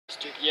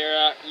Mr.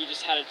 Guerra, you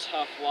just had a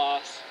tough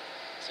loss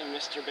to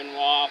Mr.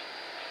 Benoit.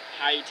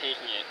 How are you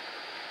taking it?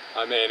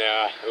 I mean,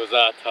 it was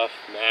a tough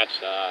match.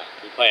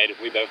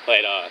 We both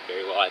played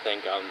very well. I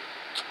think I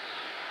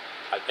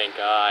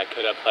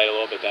could have played a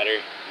little bit better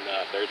in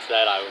the third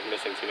set. I was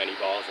missing too many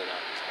balls, and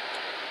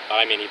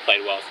but I mean, he played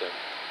well, so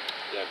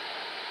yeah.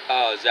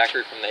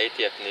 Zachary from the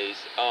ATF News.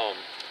 What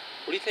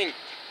do you think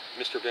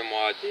Mr.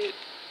 Benoit did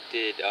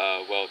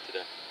well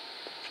today?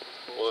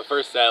 Well, the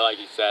first set, like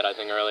you said, I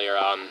think earlier,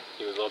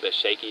 he was a little bit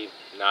shaky,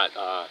 not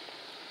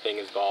hitting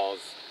his balls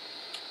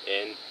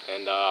in,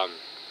 and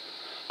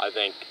I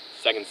think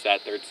second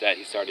set, third set,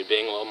 he started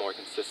being a little more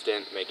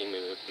consistent, making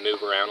me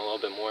move around a little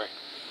bit more,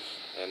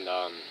 and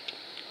I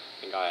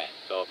think I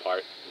fell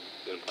apart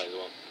and didn't play as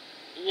well.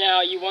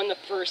 Yeah, you won the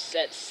first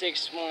set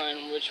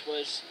 6-1, which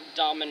was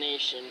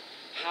domination.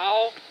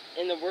 How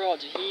in the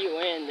world did he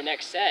win the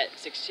next set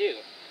 6-2?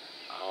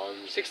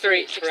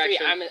 6-3. 6-3.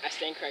 I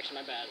stand correction.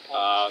 My bad.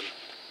 Apologies.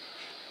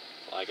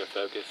 Lack of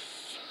focus.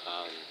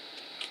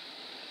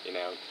 You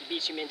know. He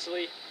beat you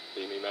mentally.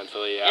 Beat me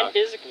mentally, yeah. And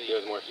physically. He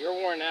was more. You're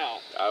worn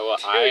out.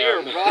 You're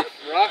a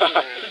rough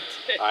man.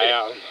 I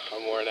am.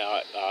 I'm worn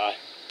out.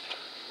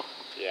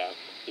 Yeah.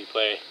 He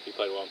played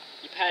well.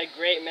 You've had a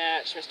great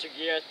match, Mr.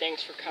 Guerra.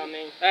 Thanks for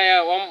coming.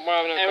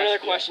 Another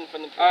question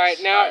from the press. All right,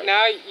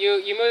 now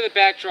you move the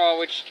back draw,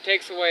 which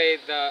takes away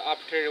the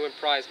opportunity to win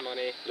prize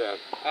money. Yeah.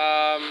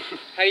 How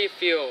do you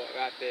feel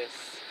about this?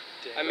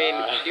 I mean,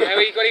 what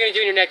are you going to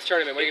do in your next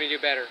tournament? What are you going to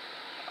do better?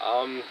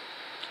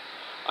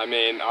 I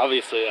mean,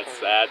 obviously that's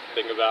sad to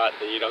think about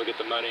that you don't get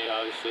the money,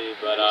 obviously,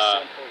 but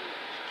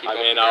I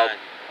mean, I'll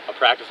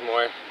practice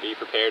more, be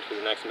prepared for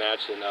the next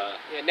match, and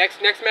yeah,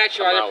 next match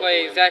you either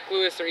play Zach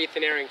Lewis or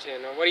Ethan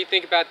Arrington. What do you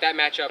think about that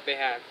matchup they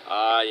have?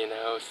 You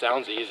know,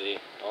 sounds easy.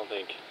 I don't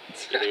think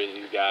either of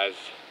these guys,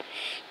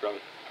 from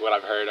what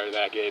I've heard, are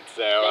that good.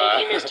 So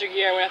thank you, Mr.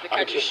 Guerra. We have to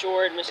cut you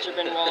short, Mr.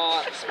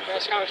 Benoit.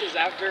 Press conferences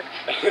after.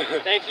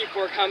 Thank you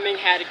for coming.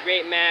 Had a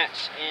great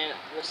match, and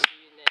we'll see.